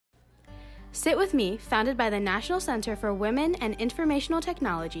Sit With Me, founded by the National Center for Women and Informational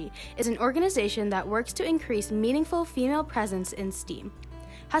Technology, is an organization that works to increase meaningful female presence in STEAM.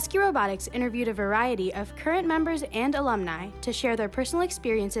 Huskie Robotics interviewed a variety of current members and alumni to share their personal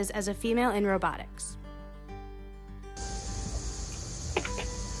experiences as a female in robotics.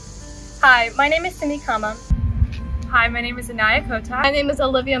 Hi, my name is Cindy Kama. Hi, my name is Anaya Kota. My name is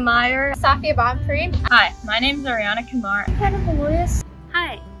Olivia Meyer. Safia Bonfrey. Hi, my name is Ariana Kamar. Jennifer Lewis.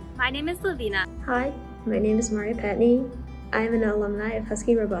 Hi, my name is Lavina. Hi, my name is Maria Patney. I am an alumni of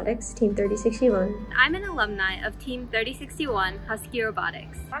Huskie Robotics, Team 3061. I'm an alumni of Team 3061, Huskie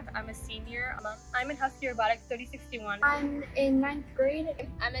Robotics. I'm a senior. I'm in Huskie Robotics 3061. I'm in 9th grade.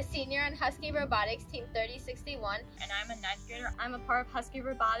 I'm a senior on Huskie Robotics Team 3061. And I'm a 9th grader. I'm a part of Huskie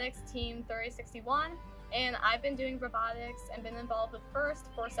Robotics Team 3061. And I've been doing robotics and been involved with FIRST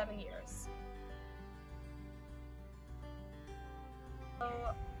for 7 years. So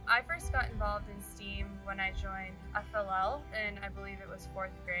I first got involved in STEAM when I joined FLL, and I believe it was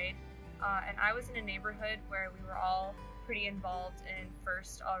 4th grade. And I was in a neighborhood where we were all pretty involved in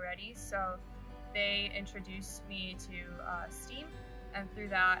FIRST already, so they introduced me to STEAM, and through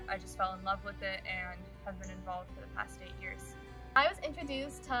that I just fell in love with it and have been involved for the past 8 years. I was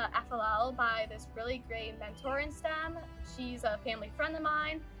introduced to FLL by this really great mentor in STEM. She's a family friend of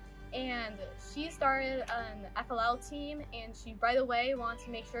mine, and she started an FLL team, and she right away wanted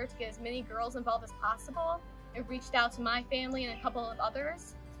to make sure to get as many girls involved as possible, and reached out to my family and a couple of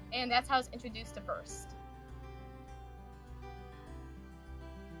others, and that's how I was introduced to FIRST.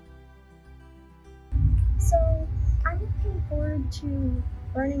 So I'm looking forward to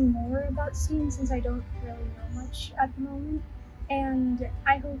learning more about STEAM since I don't really know much at the moment, and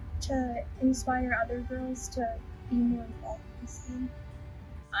I hope to inspire other girls to be more involved in STEAM.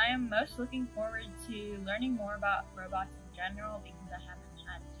 I am most looking forward to learning more about robots in general because I haven't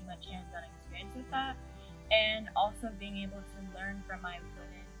had too much hands-on experience with that, and also being able to learn from my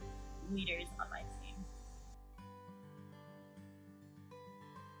women leaders on my team.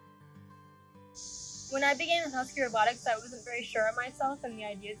 When I began in Huskie Robotics, I wasn't very sure of myself and the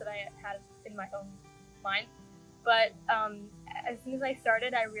ideas that I had in my own mind. But as soon as I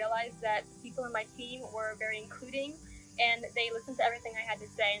started, I realized that the people in my team were very including, and they listened to everything I had to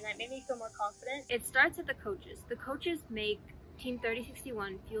say, and that made me feel more confident. It starts at the coaches. The coaches make Team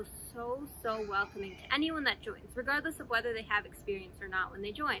 3061 feel so welcoming to anyone that joins, regardless of whether they have experience or not when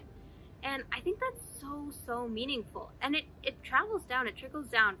they join. And I think that's so meaningful. And it travels down, it trickles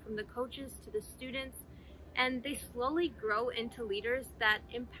down from the coaches to the students, and they slowly grow into leaders that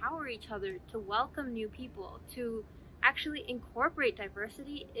empower each other to welcome new people, to actually incorporate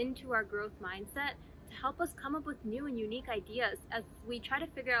diversity into our growth mindset, to help us come up with new and unique ideas as we try to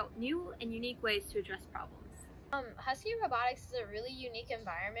figure out new and unique ways to address problems. Huskie Robotics is a really unique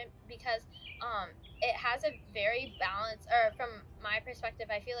environment because it has a very balanced, or from my perspective,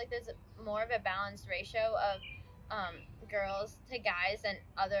 I feel like there's more of a balanced ratio of girls to guys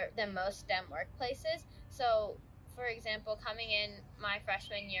than most STEM workplaces. So, for example, coming in my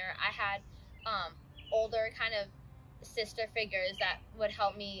freshman year, I had older kind of sister figures that would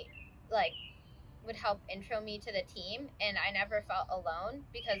help me, would help intro me to the team, and I never felt alone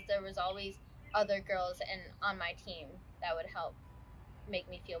because there was always other girls on my team that would help make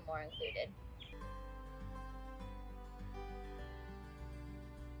me feel more included.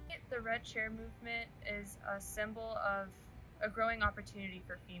 The Red Chair movement is a symbol of a growing opportunity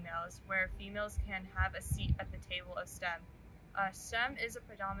for females, where females can have a seat at the table of STEM. STEM is a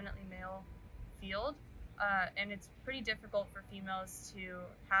predominantly male field, and it's pretty difficult for females to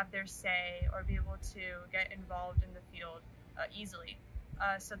have their say or be able to get involved in the field easily.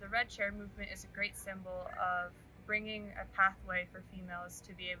 So the Red Chair movement is a great symbol of bringing a pathway for females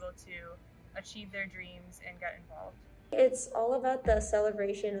to be able to achieve their dreams and get involved. It's all about the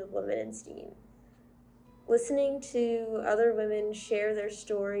celebration of women in STEAM. Listening to other women share their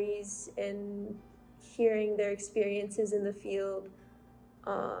stories and hearing their experiences in the field,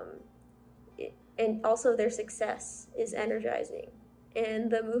 and also their success is energizing. And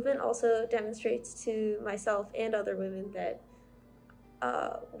the movement also demonstrates to myself and other women that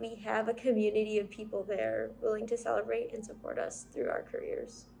we have a community of people there willing to celebrate and support us through our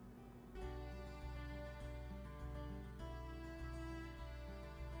careers.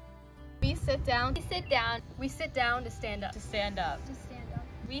 We sit down. We sit down. We sit down to stand up. To stand up. To stand up.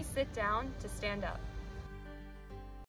 We sit down to stand up.